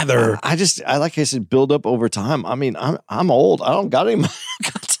gather. I like I said, build up over time. I mean, I'm old. I don't got any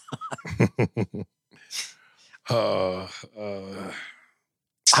time.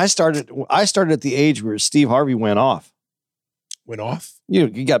 I started at the age where Steve Harvey went off. Went off? You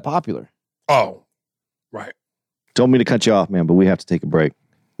got popular. Oh, right. Told me to cut you off, man, but we have to take a break.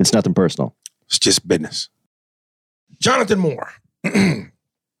 It's nothing personal. It's just business. Jonathan Moore.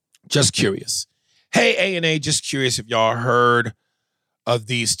 Just curious. Hey, A&A, just curious if y'all heard of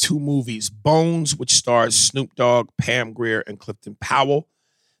these two movies. Bones, which stars Snoop Dogg, Pam Grier, and Clifton Powell.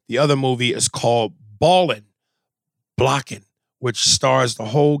 The other movie is called Blockin', which stars the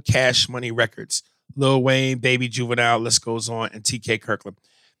whole Cash Money Records. Lil Wayne, Baby Juvenile, list goes on, and TK Kirkland.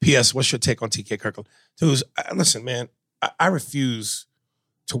 P.S. What's your take on T.K. Kirkland? Dudes, listen, man, I refuse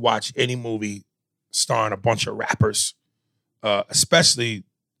to watch any movie starring a bunch of rappers, especially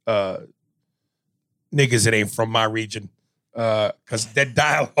niggas that ain't from my region. Because that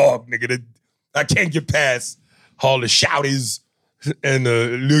dialogue, nigga, I can't get past all the shouties and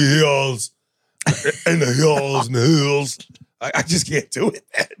the hills and the hills and the hills. I just can't do it,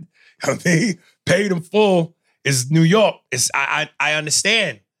 man. I mean, paid in full is New York. I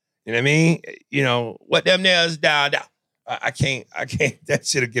understand. You know what I mean? You know, what them nails down. I can't. That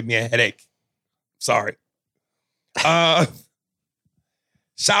shit'll give me a headache. Sorry. Shouty,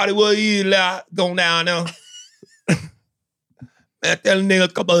 what you going down now? Man, tell a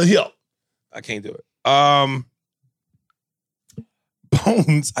nigga come over here. I can't do it.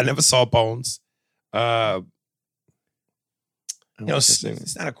 Bones. I never saw Bones. You know,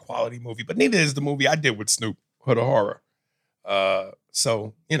 it's not a quality movie, but neither is the movie I did with Snoop, Hood of Horror.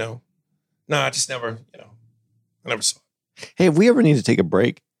 So, you know, I just never, I never saw it. Hey, if we ever need to take a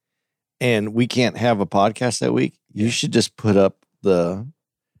break and we can't have a podcast that week, you should just put up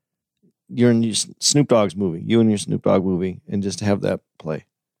your Snoop Dogg's movie, you and your Snoop Dogg movie, and just have that play.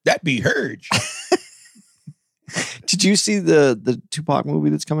 That'd be Herge. Did you see the Tupac movie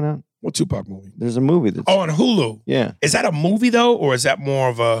that's coming out? What Tupac movie? There's a movie that's on Hulu. Yeah. Is that a movie though, or is that more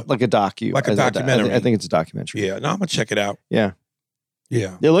of a like a documentary? I think it's a documentary. Yeah. No, I'm gonna check it out. Yeah.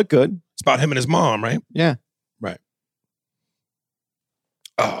 Yeah. They look good. It's about him and his mom, right? Yeah. Right.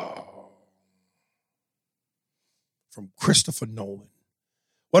 Oh. From Christopher Nolan.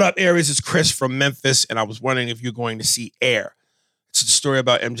 What up, Aries? It's Chris from Memphis, and I was wondering if you're going to see Air. It's a story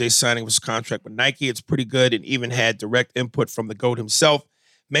about MJ signing his contract with Nike. It's pretty good and even had direct input from the GOAT himself,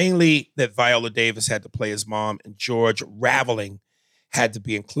 mainly that Viola Davis had to play his mom and George Raveling had to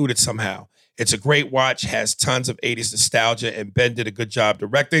be included somehow. It's a great watch, has tons of 80s nostalgia, and Ben did a good job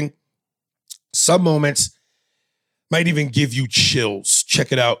directing. Some moments might even give you chills.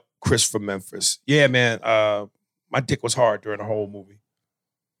 Check it out, Chris from Memphis. Yeah, man, my dick was hard during the whole movie.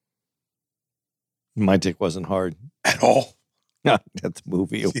 My dick wasn't hard. At all. Not at the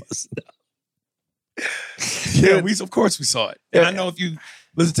movie, it wasn't. Yeah, of course we saw it. And I know if you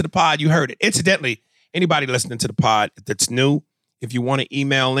listen to the pod, you heard it. Incidentally, anybody listening to the pod that's new, if you want to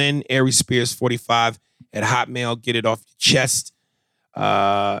email in, AriesSpears45 at Hotmail, get it off your chest,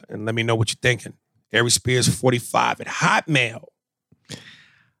 and let me know what you're thinking. AriesSpears45 at Hotmail.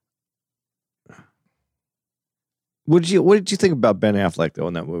 What did you think about Ben Affleck, though,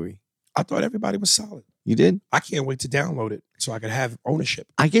 in that movie? I thought everybody was solid. You did? I can't wait to download it so I can have ownership.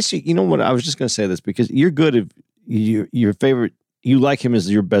 I guess you know what? I was just going to say this because you're good if your favorite, you like him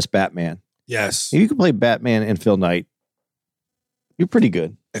as your best Batman. Yes. If you can play Batman and Phil Knight, you're pretty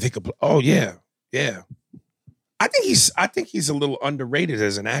good. I think. Oh yeah, yeah. I think he's a little underrated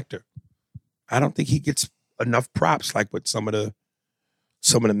as an actor. I don't think he gets enough props like with some of the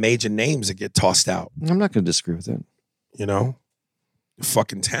major names that get tossed out. I'm not going to disagree with that. You know, the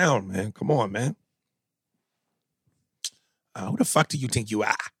fucking town, man. Come on, man. Who the fuck do you think you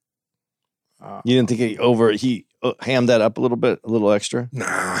are? You didn't think he hammed that up a little bit, a little extra?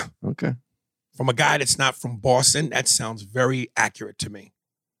 Nah. Okay. From a guy that's not from Boston, that sounds very accurate to me.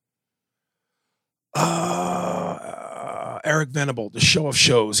 Eric Venable, the show of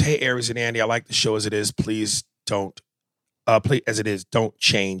shows. Hey, Aries and Andy, I like the show as it is. Please don't, as it is, don't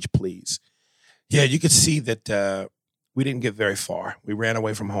change, please. Yeah, you could see that we didn't get very far. We ran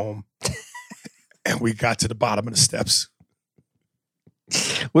away from home, and we got to the bottom of the steps.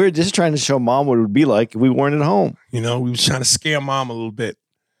 We were just trying to show Mom what it would be like if we weren't at home. You know, we was trying to scare Mom a little bit.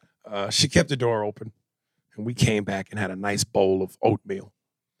 She kept the door open, and we came back and had a nice bowl of oatmeal.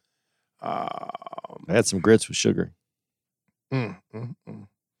 I had some grits with sugar.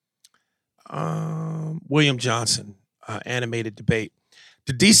 William Johnson, animated debate.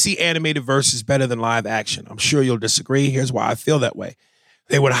 The DC animated verse is better than live action. I'm sure you'll disagree. Here's why I feel that way.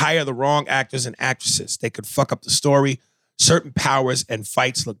 They would hire the wrong actors and actresses. They could fuck up the story. Certain powers and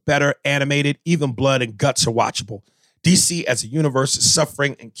fights look better animated. Even blood and guts are watchable. DC as a universe is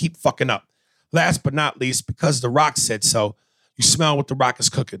suffering and keep fucking up. Last but not least, because The Rock said so, you smell what The Rock is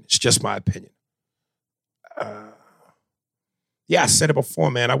cooking. It's just my opinion. Yeah, I said it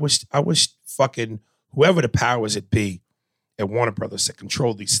before, man. I wish fucking whoever the powers it be at Warner Brothers that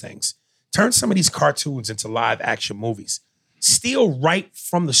control these things, turn some of these cartoons into live action movies. Steal right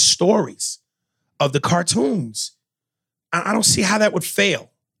from the stories of the cartoons. I don't see how that would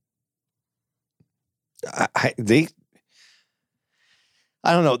fail.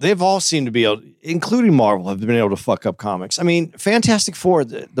 I don't know. They've all seemed to be able, including Marvel, have been able to fuck up comics. I mean, Fantastic Four,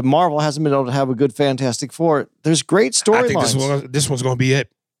 the Marvel hasn't been able to have a good Fantastic Four. There's great storylines. I think this one's going to be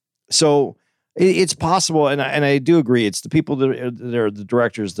it. So it's possible, and I do agree. It's the people that are the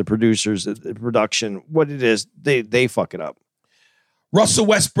directors, the producers, the production. What it is, they fuck it up. Russell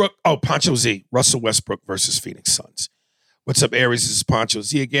Westbrook. Oh, Poncho Z. Russell Westbrook versus Phoenix Suns. What's up, Aries? This is Poncho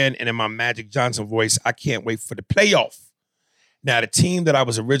Z again, and in my Magic Johnson voice, I can't wait for the playoff. Now, the team that I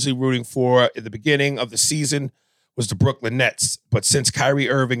was originally rooting for at the beginning of the season was the Brooklyn Nets, but since Kyrie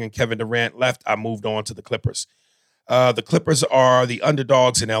Irving and Kevin Durant left, I moved on to the Clippers. The Clippers are the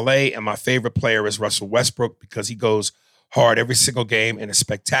underdogs in LA, and my favorite player is Russell Westbrook because he goes hard every single game and is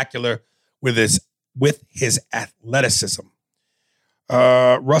spectacular with his athleticism.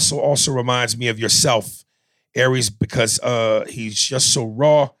 Russell also reminds me of yourself, Aries, because he's just so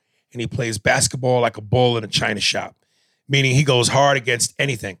raw and he plays basketball like a bull in a china shop, meaning he goes hard against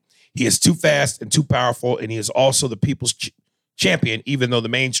anything. He is too fast and too powerful, and he is also the people's champion, even though the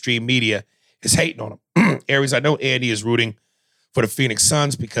mainstream media is hating on him. Aries, I know Andy is rooting for the Phoenix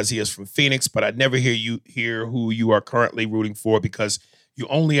Suns because he is from Phoenix, but I never hear who you are currently rooting for because you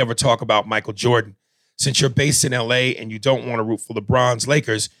only ever talk about Michael Jordan. Since you're based in LA and you don't want to root for LeBron's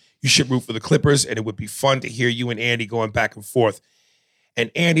Lakers, you should root for the Clippers, and it would be fun to hear you and Andy going back and forth.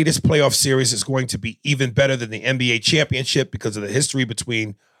 And Andy, this playoff series is going to be even better than the NBA championship because of the history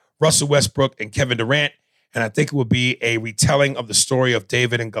between Russell Westbrook and Kevin Durant, and I think it will be a retelling of the story of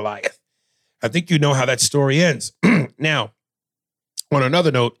David and Goliath. I think you know how that story ends. Now, on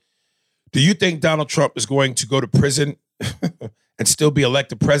another note, do you think Donald Trump is going to go to prison and still be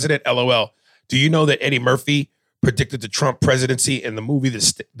elected president? LOL. Do you know that Eddie Murphy predicted the Trump presidency in the movie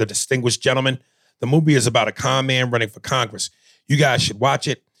The Distinguished Gentleman? The movie is about a con man running for Congress. You guys should watch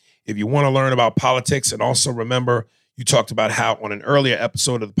it if you want to learn about politics. And also remember, you talked about how on an earlier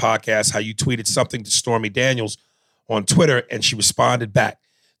episode of the podcast, how you tweeted something to Stormy Daniels on Twitter and she responded back.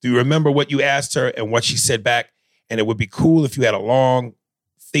 Do you remember what you asked her and what she said back? And it would be cool if you had a long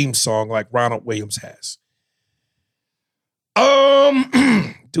theme song like Ronald Williams has.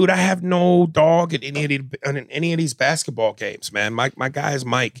 Dude, I have no dog in any of these basketball games, man. My guy is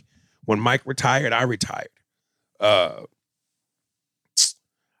Mike. When Mike retired, I retired. I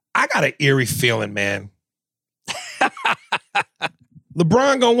got an eerie feeling, man.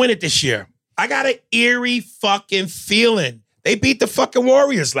 LeBron gonna win it this year. I got an eerie fucking feeling. They beat the fucking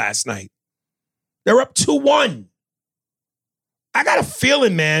Warriors last night. They're up 2-1. I got a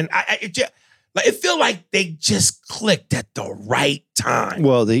feeling, man. It feel like they just clicked at the right time.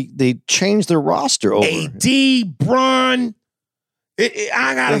 Well, they changed their roster over. AD, Bron.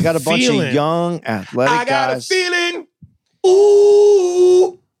 I got a bunch of young, athletic guys. I got a feeling.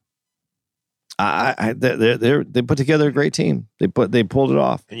 Ooh. They put together a great team. They pulled it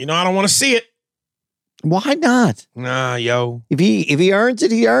off. And I don't want to see it. Why not? Nah, yo. If he earns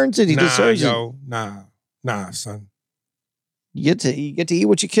it, he earns it. He deserves it. Nah, son. You get to eat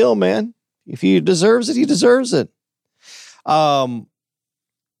what you kill, man. If he deserves it, he deserves it. Yeah,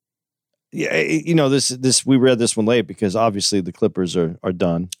 this we read this one late because obviously the Clippers are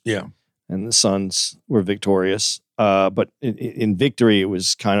done. Yeah. And the Suns were victorious. But in victory, it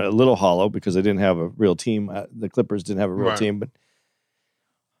was kind of a little hollow because they didn't have a real team. The Clippers didn't have a real team, but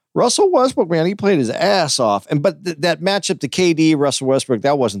Russell Westbrook, man, he played his ass off. But that matchup to KD, Russell Westbrook,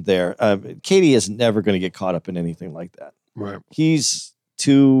 that wasn't there. KD is never going to get caught up in anything like that. Right. He's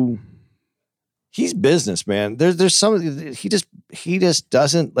business, man. There's some, he just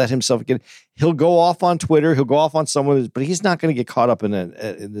doesn't let himself get, he'll go off on Twitter, he'll go off on someone, but he's not going to get caught up in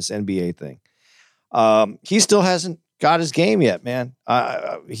this NBA thing. He still hasn't got his game yet, man.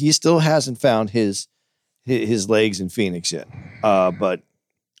 He still hasn't found his legs in Phoenix yet. But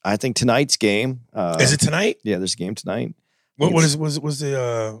I think tonight's game. Is it tonight? Yeah, there's a game tonight. What is it? What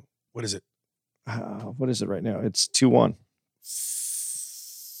is it right now? It's 2-1.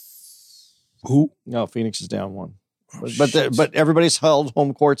 Who? No, Phoenix is down 1. But everybody's held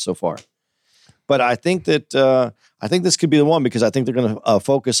home court so far. But I think that this could be the one because I think they're going to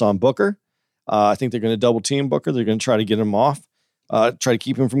focus on Booker. I think they're going to double team Booker. They're going to try to get him off, try to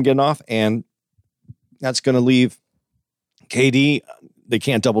keep him from getting off, and that's going to leave KD. They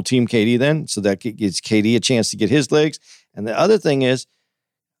can't double team KD then, so that gives KD a chance to get his legs. And the other thing is,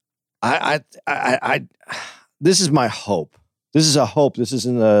 this is my hope. This is a hope. This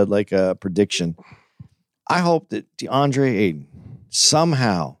isn't a prediction. I hope that DeAndre Ayton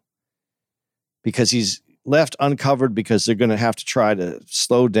somehow, because he's left uncovered because they're going to have to try to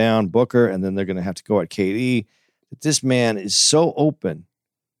slow down Booker and then they're going to have to go at KD, that this man is so open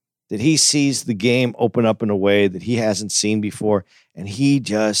that he sees the game open up in a way that he hasn't seen before, and he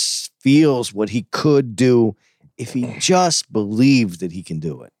just feels what he could do if he just believed that he can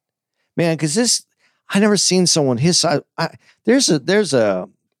do it. Man, because I never seen someone his size. There's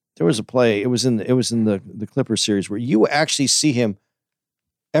a play. It was in the Clippers series where you actually see him.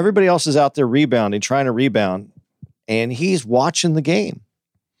 Everybody else is out there rebounding, trying to rebound, and he's watching the game.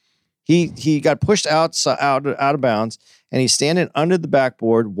 He got pushed out of bounds, and he's standing under the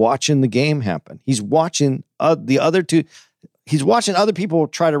backboard watching the game happen. He's watching the other two. He's watching other people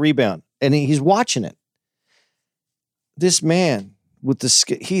try to rebound, and he's watching it. This man with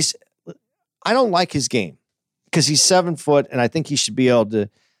the I don't like his game because he's 7 foot, and I think he should be able to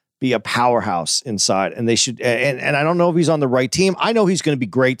be a powerhouse inside. And they should, and I don't know if he's on the right team. I know he's going to be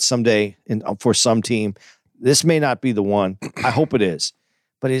great someday for some team. This may not be the one. I hope it is.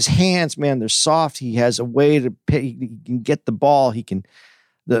 But his hands, man, they're soft. He has a way to he can get the ball.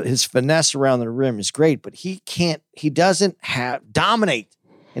 His finesse around the rim is great, but he doesn't dominate.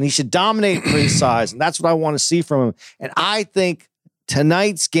 And he should dominate for his size. And that's what I want to see from him. And I think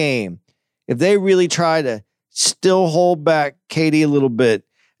tonight's game, if they really try to still hold back KD a little bit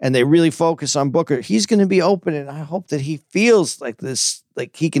and they really focus on Booker, he's going to be open. And I hope that he feels like this,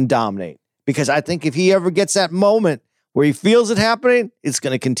 like he can dominate. Because I think if he ever gets that moment where he feels it happening, it's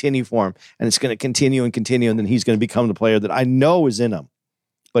going to continue for him. And it's going to continue and continue. And then he's going to become the player that I know is in him.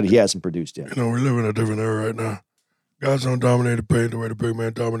 But he hasn't produced yet. You know, we live in a different era right now. Guys don't dominate the paint the way the big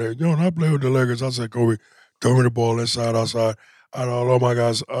man dominated. You know, when I played with the Lakers, I said, Kobe, throw me the ball inside, outside. I know all my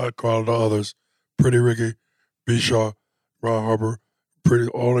guys, I call the others. Pretty Ricky, B. Shaw, Ron Harper,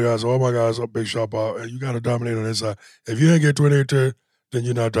 all my guys are big shot out. And you got to dominate on the inside. If you ain't get 28 10, then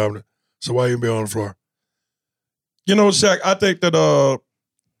you're not dominant. So why you be on the floor? You know, Shaq, I think that,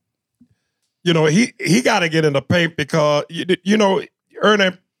 he got to get in the paint because,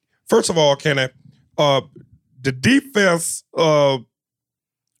 Ernie, first of all, Kenny, the defense, that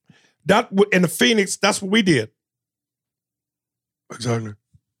in the Phoenix, that's what we did. Exactly.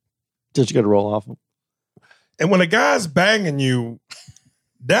 Just you got to roll off him. And when a guy's banging you,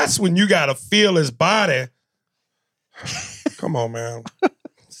 that's when you got to feel his body. Come on, man.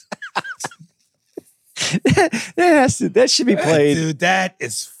 That should be played. Dude, that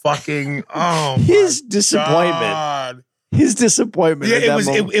is fucking, his disappointment. God. His disappointment. Yeah,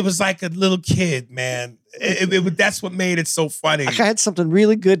 it was like a little kid, man. That's what made it so funny. I had something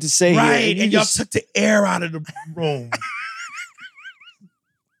really good to say here. Right, and y'all took the air out of the room.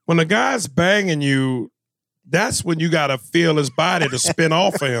 When a guy's banging you, that's when you got to feel his body to spin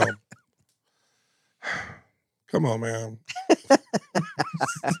off of him. Come on, man.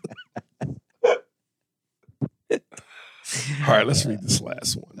 All right, let's read this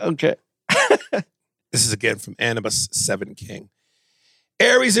last one. Okay. This is again from Anubis 7 King.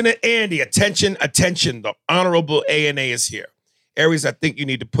 Aries and Andy, attention, attention. The Honorable A&A is here. Aries, I think you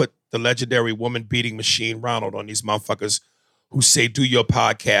need to put the legendary woman-beating machine Ronald on these motherfuckers who say, do your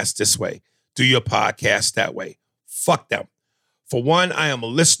podcast this way. Do your podcast that way. Fuck them. For one, I am a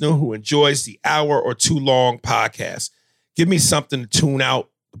listener who enjoys the hour or two long podcast. Give me something to tune out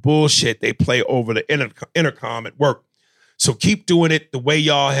the bullshit they play over the intercom at work. So keep doing it the way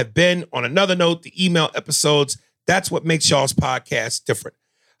y'all have been. On another note, the email episodes, that's what makes y'all's podcast different.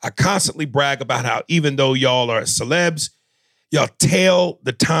 I constantly brag about how even though y'all are celebs, y'all take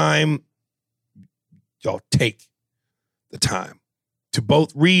the time to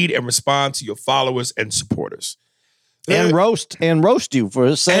both read and respond to your followers and supporters. And roast you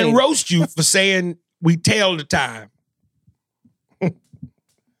for saying. And roast you for saying we tail the time.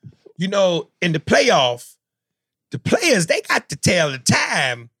 You know, in the playoff, the players, they got to tell the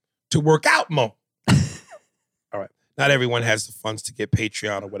time to work out more. All right. Not everyone has the funds to get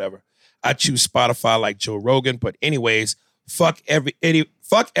Patreon or whatever. I choose Spotify like Joe Rogan. But anyways, fuck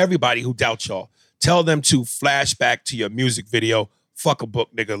everybody who doubts y'all. Tell them to flash back to your music video. Fuck a book,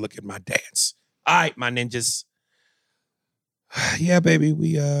 nigga. Look at my dance. All right, my ninjas. Yeah, baby.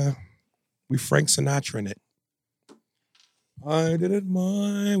 We Frank Sinatra in it. I did it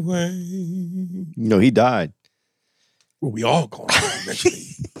my way. No, he died. Well, we all going to eventually.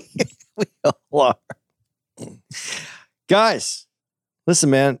 We all are. Guys, listen,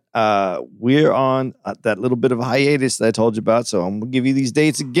 man. We're on that little bit of a hiatus that I told you about, so I'm going to give you these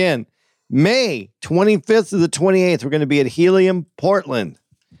dates again. May 25th to the 28th, we're going to be at Helium, Portland,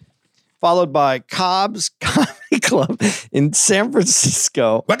 followed by Cobb's Comedy Club in San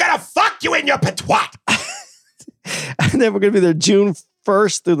Francisco. We're going to fuck you in your patois. And then we're going to be there June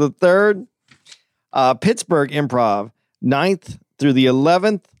 1st through the 3rd. Pittsburgh Improv, 9th through the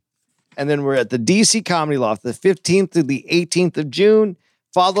 11th. And then we're at the DC Comedy Loft, the 15th through the 18th of June,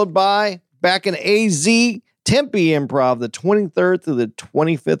 followed by back in AZ, Tempe Improv, the 23rd through the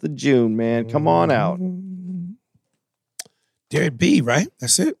 25th of June, man. Come on out. There it be, right?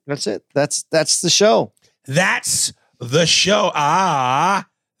 That's it. That's it. That's the show. That's the show.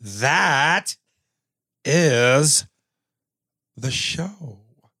 that is the show.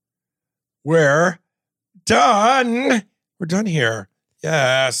 We're done. We're done here.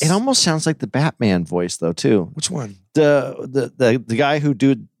 Yes. It almost sounds like the Batman voice, though, too. Which one? The guy who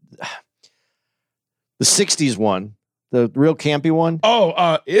did the 60s one, the real campy one.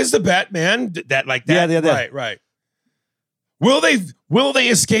 Oh, is the Batman that like that? Yeah. Right. Will they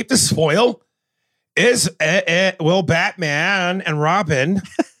escape the spoil? Will Batman and Robin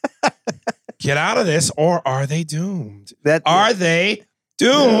get out of this, or are they doomed? Are they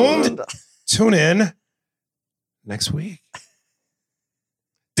doomed? Tune in next week.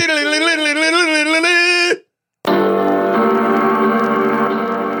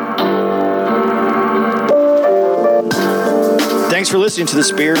 Thanks for listening to the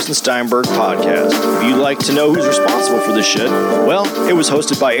Spears and Steinberg podcast. If you'd like to know who's responsible for this shit, well, it was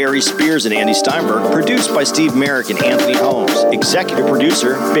hosted by Ari Spears and Andy Steinberg, produced by Steve Merrick and Anthony Holmes, executive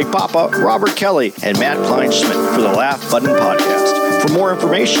producer Big Papa Robert Kelly, and Matt Kleinschmidt for the Laugh Button podcast. For more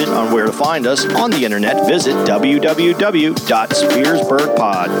information on where to find us on the internet, visit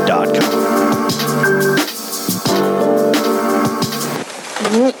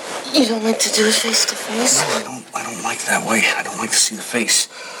www.spearsbergpod.com. You don't like to do it face to face? No, I don't like that way. I don't like to see the face.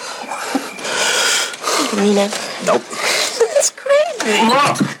 Me never. Nope. That's crazy.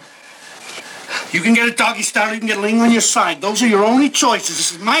 Look! You can get a doggy style, you can get laying on your side. Those are your only choices.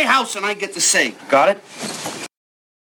 This is my house and I get to say. Got it?